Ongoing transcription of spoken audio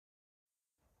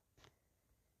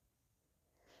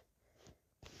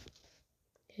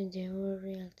Today we're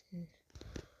reacting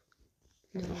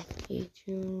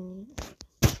to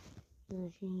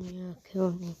Eugenia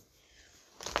Kony.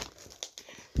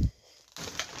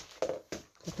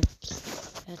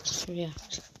 Let's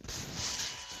react.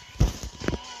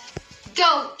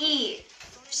 Go eat.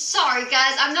 Sorry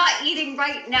guys, I'm not eating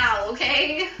right now,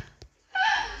 okay?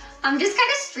 I'm just kind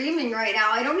of streaming right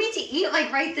now. I don't need to eat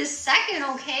like right this second,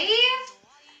 okay?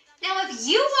 Now if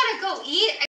you want to go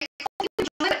eat, I hope you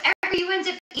enjoy whatever you end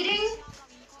up eating.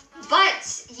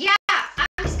 But yeah, I'm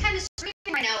just kind of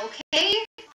streaming right now, okay?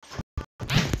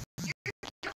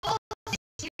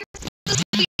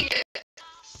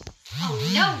 Oh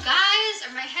no, guys,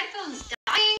 are my headphones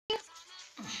dying?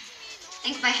 I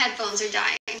think my headphones are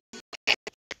dying. Okay,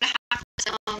 I'm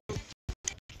gonna have to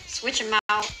switch them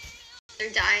out.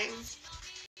 They're dying.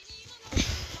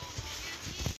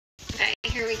 Okay,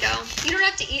 here we go. You don't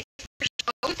have to eat for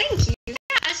show. Thank you. Yeah,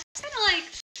 it's kind of like,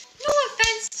 no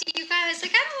offense to you guys.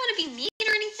 Like, I don't want to be mean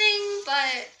or anything,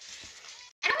 but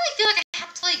I don't really feel like I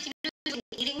have to, like, do an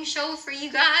eating show for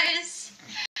you guys.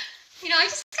 You know, I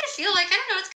just kind of feel like, I don't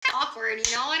know, it's kind of awkward,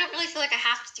 you know? I don't really feel like I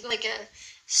have to do, like, a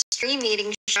stream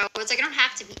eating show. It's like I don't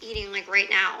have to be eating, like, right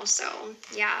now, so,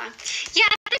 yeah. Yeah,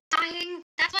 they're dying.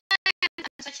 That's why I'm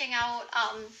switching out,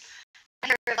 a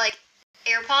pair of, like,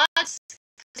 AirPods.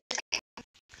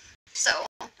 So,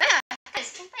 yeah, I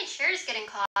think my chair is getting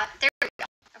caught. There we go.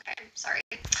 Okay, sorry.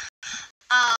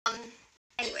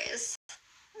 Anyways.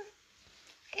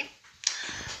 Okay.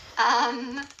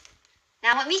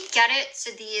 Now let me get it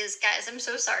to these guys. I'm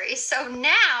so sorry. So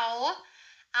now,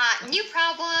 new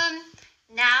problem.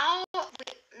 Now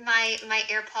my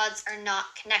AirPods are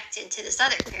not connected to this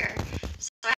other pair.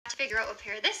 So I have to figure out what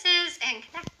pair this is and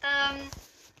connect them.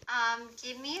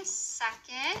 Give me a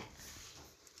second.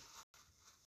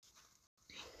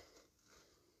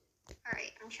 All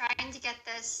right, I'm trying to get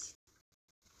this.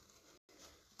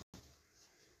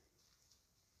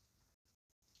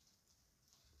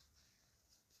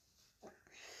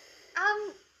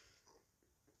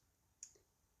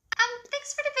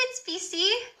 Thanks for the bits, BC.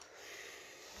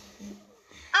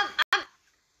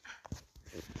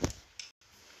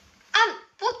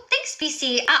 Well, thanks,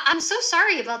 BC. I'm so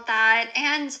sorry about that.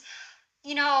 And,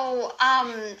 you know,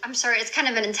 I'm sorry, it's kind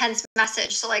of an intense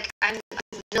message. So, like, I'm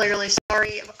really, really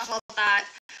sorry about that.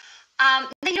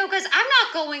 You know, because I'm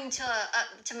not going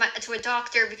to a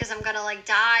doctor because I'm gonna like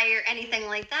die or anything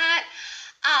like that.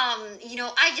 You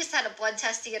know, I just had a blood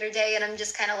test the other day, and I'm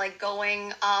just kind of like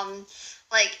going,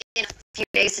 like in a few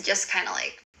days to just kind of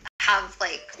like have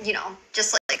like, you know,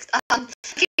 just like in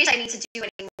case I need to do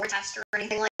any more tests or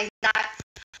anything like that.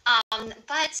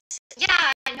 But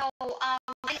yeah, I know.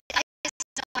 I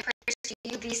send my prayers to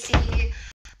you, BC.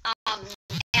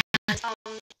 And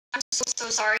I'm so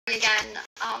sorry again.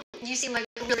 You seem like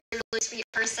a really, really sweet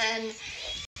person,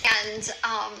 and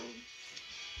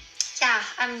yeah,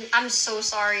 I'm so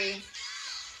sorry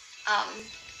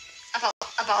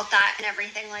about that and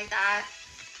everything like that.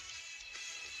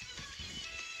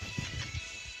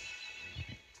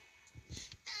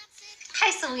 Hi,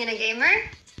 Selena Gamer.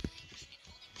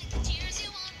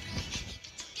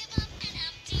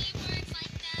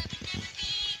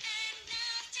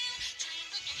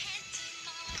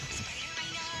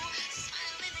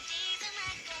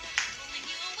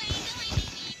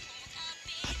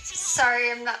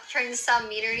 Sorry, I'm not trying to sound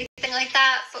mean or anything like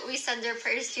that, but we send our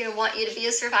prayers to you and want you to be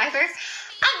a survivor. No,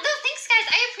 thanks, guys.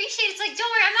 I appreciate it. It's like, don't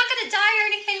worry, I'm not gonna die or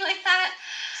anything like that.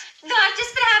 No, I've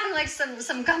just been having like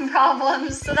some gum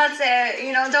problems, so that's it.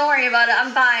 You know, don't worry about it.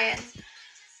 I'm fine.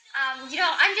 You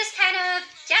know, I'm just kind of,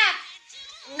 yeah,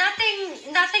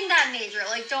 nothing that major.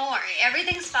 Like, don't worry,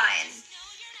 everything's fine.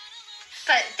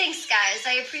 But thanks, guys.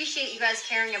 I appreciate you guys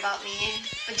caring about me.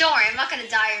 But don't worry, I'm not gonna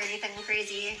die or anything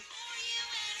crazy.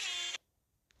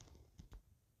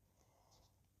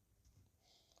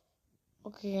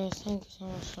 Okay guys, thank you so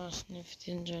much for watching. If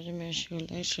you enjoyed the video, make sure you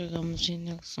like, share, comment, see you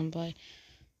next time. Bye.